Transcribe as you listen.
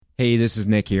Hey, this is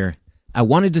Nick here. I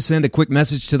wanted to send a quick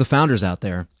message to the founders out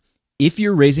there. If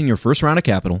you're raising your first round of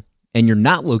capital and you're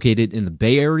not located in the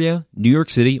Bay Area, New York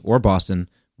City, or Boston,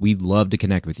 we'd love to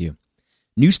connect with you.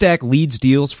 NewStack leads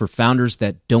deals for founders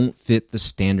that don't fit the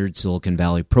standard Silicon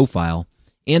Valley profile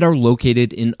and are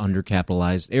located in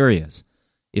undercapitalized areas.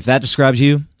 If that describes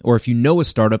you, or if you know a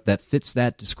startup that fits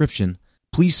that description,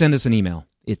 please send us an email.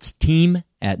 It's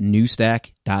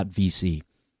team@newstack.vc.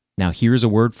 Now here's a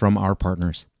word from our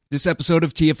partners. This episode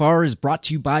of TFR is brought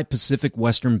to you by Pacific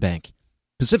Western Bank.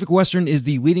 Pacific Western is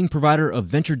the leading provider of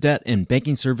venture debt and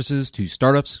banking services to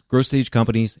startups, growth stage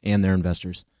companies, and their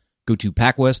investors. Go to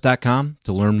pacwest.com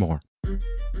to learn more.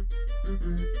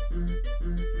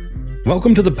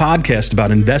 Welcome to the podcast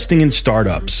about investing in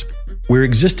startups, where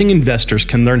existing investors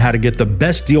can learn how to get the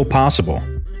best deal possible,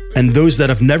 and those that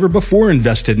have never before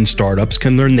invested in startups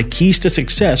can learn the keys to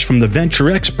success from the venture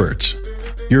experts.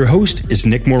 Your host is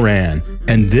Nick Moran,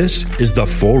 and this is The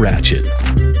Full Ratchet.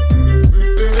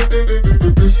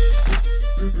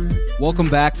 Welcome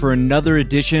back for another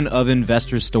edition of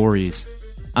Investor Stories.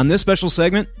 On this special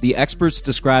segment, the experts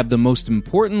describe the most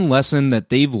important lesson that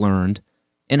they've learned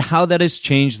and how that has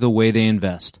changed the way they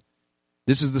invest.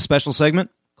 This is the special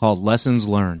segment called Lessons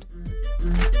Learned.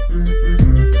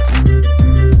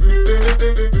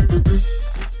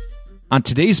 On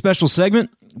today's special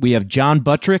segment, we have John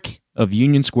Buttrick of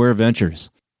Union Square Ventures.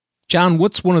 John,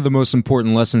 what's one of the most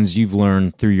important lessons you've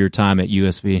learned through your time at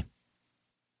USV?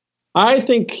 I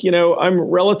think, I'm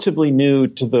relatively new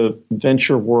to the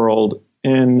venture world.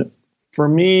 And for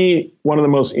me, one of the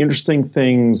most interesting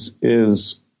things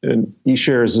is, and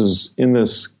eShares is in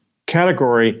this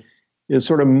category, is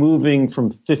sort of moving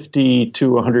from 50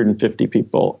 to 150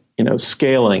 people,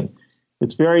 scaling.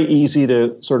 It's very easy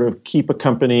to sort of keep a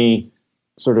company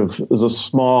sort of as a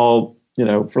small,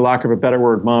 for lack of a better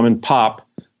word, mom and pop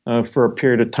for a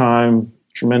period of time,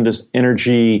 tremendous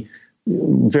energy,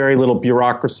 very little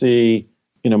bureaucracy.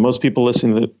 Most people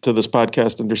listening to this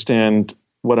podcast understand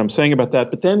what I'm saying about that.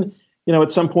 But then,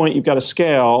 at some point you've got to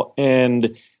scale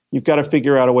and you've got to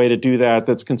figure out a way to do that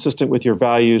that's consistent with your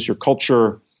values, your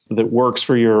culture, that works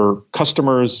for your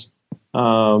customers.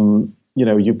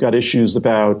 You've got issues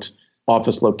about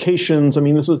office locations. I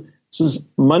mean, this is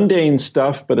mundane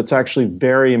stuff, but it's actually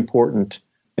very important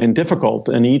and difficult.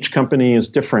 And each company is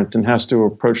different and has to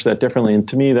approach that differently. And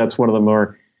to me, that's one of the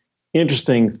more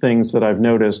interesting things that I've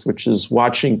noticed, which is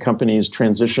watching companies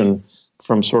transition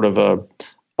from sort of a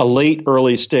late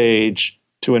early stage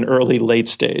to an early late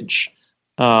stage.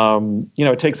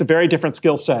 It takes a very different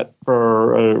skill set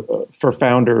for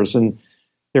founders, and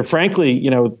there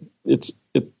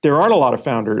aren't a lot of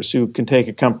founders who can take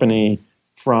a company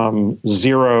from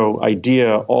zero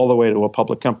idea all the way to a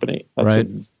public company. That's right.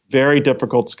 A very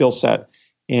difficult skill set,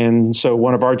 and so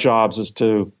one of our jobs is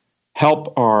to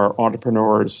help our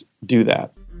entrepreneurs do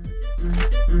that.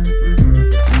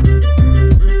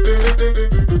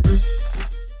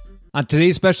 On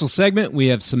today's special segment, we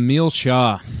have Samil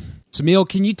Shah. Samil,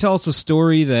 can you tell us a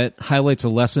story that highlights a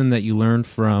lesson that you learned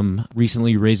from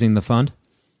recently raising the fund?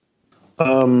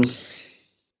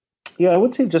 Yeah, I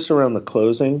would say just around the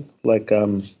closing, like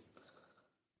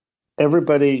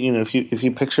everybody, if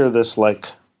you picture this like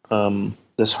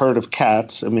this herd of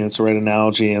cats, I mean, it's the right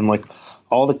analogy, and like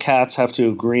all the cats have to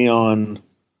agree on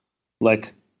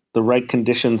like the right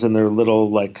conditions in their little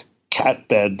like cat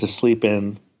bed to sleep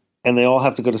in, and they all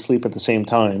have to go to sleep at the same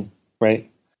time, right?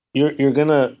 You're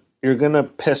gonna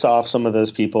piss off some of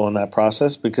those people in that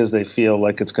process because they feel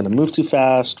like it's going to move too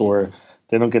fast or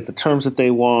they don't get the terms that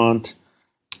they want.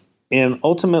 And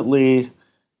ultimately,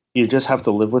 you just have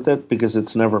to live with it because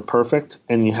it's never perfect,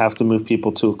 and you have to move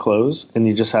people to a close, and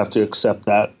you just have to accept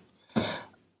that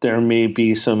there may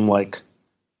be some like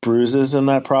bruises in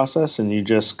that process, and you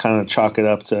just kind of chalk it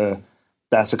up to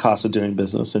that's the cost of doing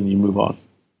business, and you move on.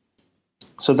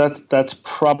 So that's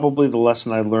probably the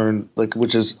lesson I learned, like,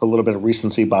 which is a little bit of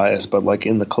recency bias, but like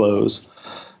in the close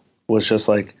was just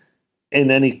like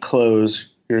in any close,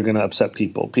 you're going to upset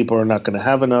people. People are not going to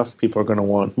have enough. People are going to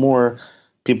want more.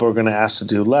 People are going to ask to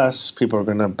do less. People are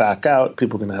going to back out.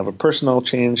 People are going to have a personnel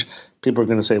change. People are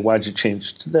going to say, why'd you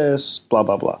change to this? Blah,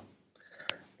 blah, blah.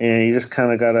 And you just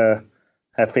kind of got to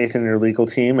have faith in your legal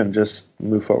team and just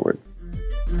move forward.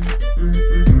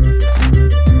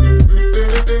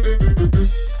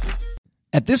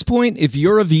 At this point, if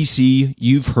you're a VC,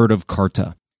 you've heard of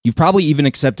Carta. You've probably even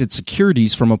accepted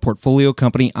securities from a portfolio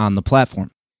company on the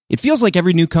platform. It feels like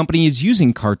every new company is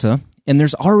using Carta, and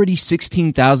there's already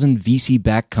 16,000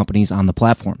 VC-backed companies on the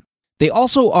platform. They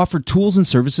also offer tools and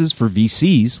services for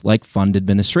VCs like fund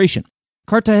administration.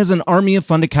 Carta has an army of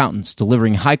fund accountants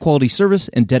delivering high-quality service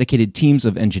and dedicated teams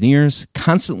of engineers,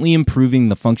 constantly improving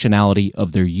the functionality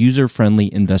of their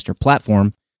user-friendly investor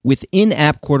platform with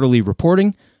in-app quarterly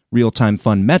reporting, real-time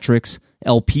fund metrics,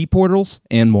 LP portals,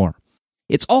 and more.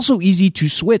 It's also easy to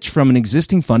switch from an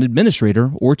existing fund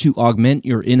administrator or to augment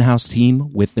your in-house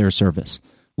team with their service.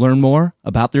 Learn more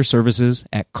about their services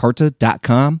at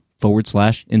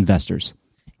carta.com/investors.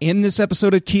 And this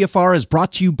episode of TFR is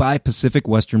brought to you by Pacific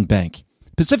Western Bank.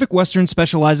 Pacific Western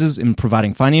specializes in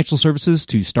providing financial services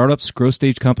to startups, growth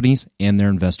stage companies, and their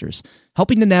investors,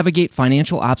 helping to navigate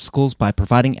financial obstacles by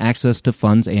providing access to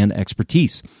funds and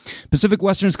expertise. Pacific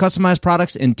Western's customized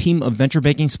products and team of venture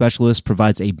banking specialists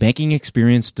provides a banking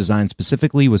experience designed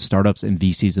specifically with startups and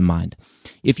VCs in mind.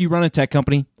 If you run a tech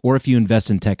company or if you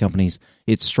invest in tech companies,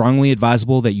 it's strongly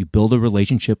advisable that you build a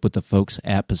relationship with the folks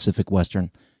at Pacific Western.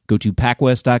 Go to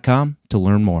pacwest.com to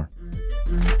learn more.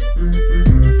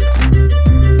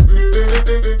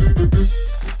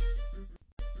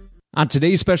 On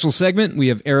today's special segment, we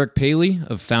have Eric Paley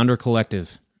of Founder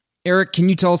Collective. Eric, can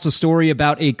you tell us a story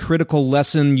about a critical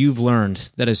lesson you've learned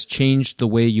that has changed the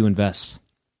way you invest?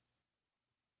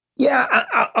 Yeah,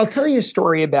 I'll tell you a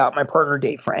story about my partner,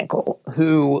 Dave Frankel,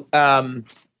 who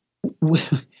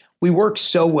we work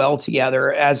so well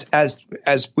together, as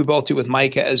we both do with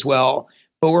Micah as well.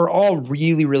 But we're all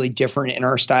really, really different in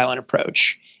our style and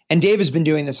approach. And Dave has been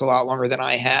doing this a lot longer than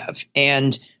I have.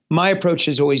 And my approach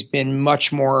has always been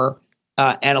much more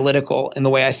analytical in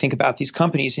the way I think about these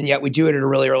companies. And yet we do it at a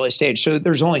really early stage. So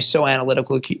there's only so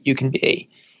analytical you can be.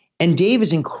 And Dave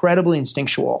is incredibly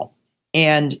instinctual.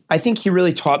 And I think he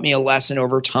really taught me a lesson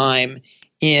over time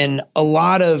in a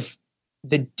lot of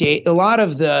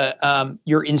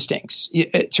your instincts,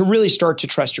 to really start to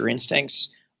trust your instincts,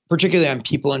 particularly on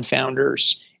people and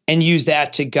founders, and use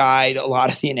that to guide a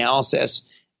lot of the analysis.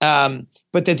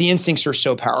 But that the instincts are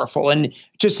so powerful. And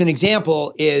just an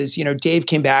example is, Dave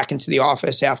came back into the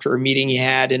office after a meeting he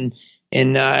had in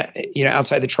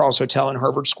outside the Charles Hotel in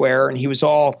Harvard Square, and he was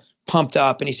all pumped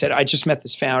up. And he said, "I just met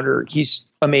this founder. He's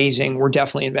amazing. We're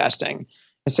definitely investing."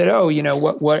 I said, "Oh,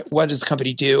 what does the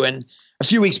company do?" And a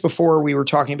few weeks before, we were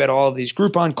talking about all of these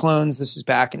Groupon clones. This is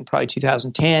back in probably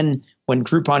 2010 when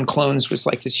Groupon clones was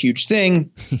like this huge thing.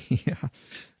 Yeah.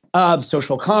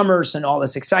 Social commerce and all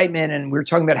this excitement. And we were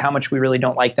talking about how much we really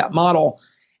don't like that model.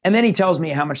 And then he tells me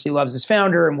how much he loves his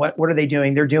founder and what are they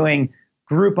doing? They're doing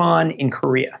Groupon in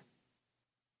Korea.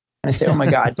 And I say, "Oh my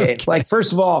God, Dave, like,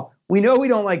 first of all, we know we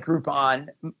don't like Groupon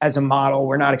as a model.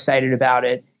 We're not excited about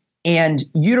it. And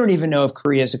you don't even know if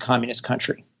Korea is a communist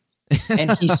country."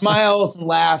 And he smiles and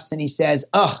laughs and he says,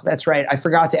 "Oh, that's right. I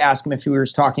forgot to ask him if he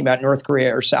was talking about North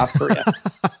Korea or South Korea."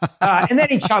 And then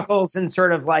he chuckles and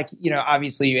sort of like,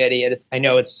 "Obviously, you idiot. I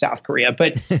know it's South Korea."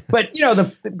 But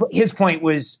his point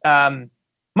was,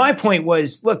 my point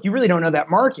was, look, you really don't know that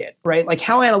market, right? Like,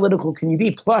 how analytical can you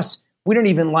be? Plus, we don't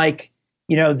even like,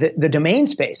 the domain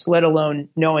space, let alone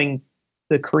knowing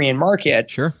the Korean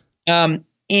market. Sure.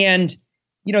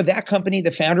 That company,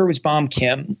 the founder was Bom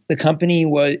Kim. The company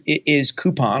is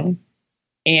Coupang,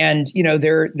 and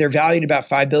they're valued about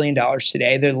 $5 billion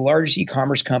today. They're the largest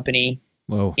e-commerce company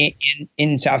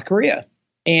in South Korea.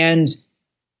 And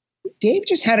Dave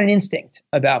just had an instinct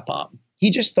about Bom. He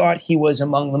just thought he was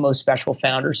among the most special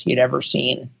founders he had ever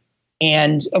seen.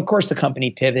 And of course, the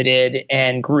company pivoted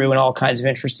and grew in all kinds of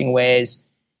interesting ways.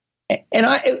 And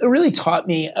it really taught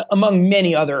me, among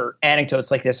many other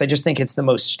anecdotes like this, I just think it's the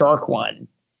most stark one.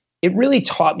 It really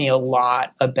taught me a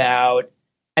lot about,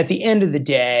 at the end of the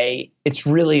day, it's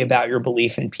really about your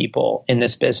belief in people in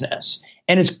this business.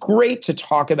 And it's great to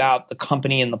talk about the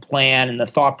company and the plan and the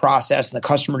thought process and the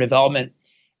customer development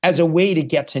as a way to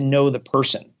get to know the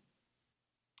person.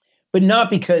 But not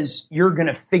because you're going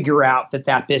to figure out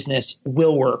that business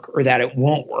will work or that it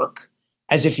won't work,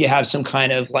 as if you have some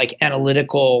kind of like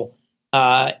analytical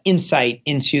insight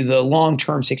into the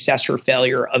long-term success or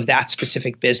failure of that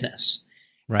specific business,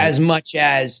 right, as much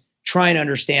as trying to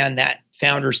understand that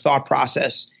founder's thought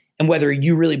process and whether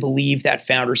you really believe that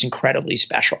founder is incredibly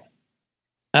special.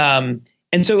 And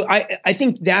so I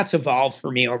think that's evolved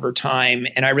for me over time.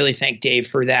 And I really thank Dave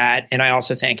for that. And I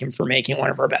also thank him for making one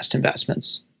of our best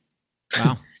investments.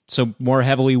 Wow. So more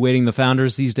heavily weighting the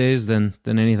founders these days than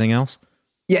anything else?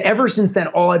 Yeah, ever since then,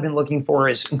 all I've been looking for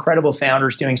is incredible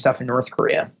founders doing stuff in North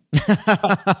Korea. Or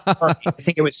I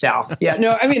think it was South. Yeah,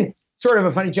 no, I mean, sort of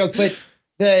a funny joke, but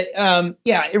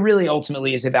it really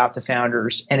ultimately is about the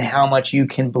founders and how much you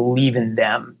can believe in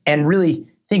them, and really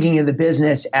thinking of the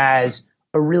business as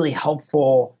a really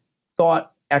helpful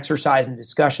thought exercise and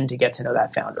discussion to get to know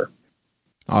that founder.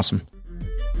 Awesome.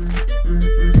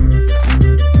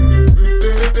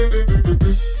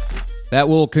 That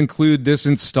will conclude this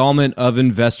installment of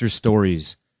Investor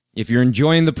Stories. If you're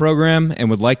enjoying the program and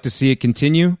would like to see it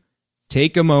continue,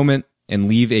 take a moment and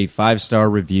leave a 5-star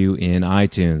review in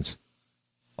iTunes.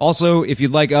 Also, if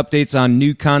you'd like updates on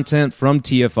new content from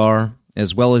TFR,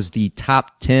 as well as the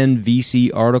top 10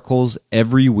 VC articles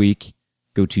every week,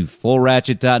 go to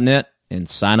fullratchet.net and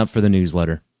sign up for the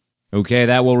newsletter. Okay,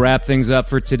 that will wrap things up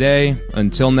for today.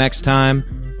 Until next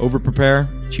time, over-prepare,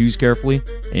 choose carefully,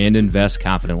 and invest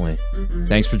confidently.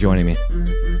 Thanks for joining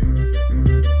me.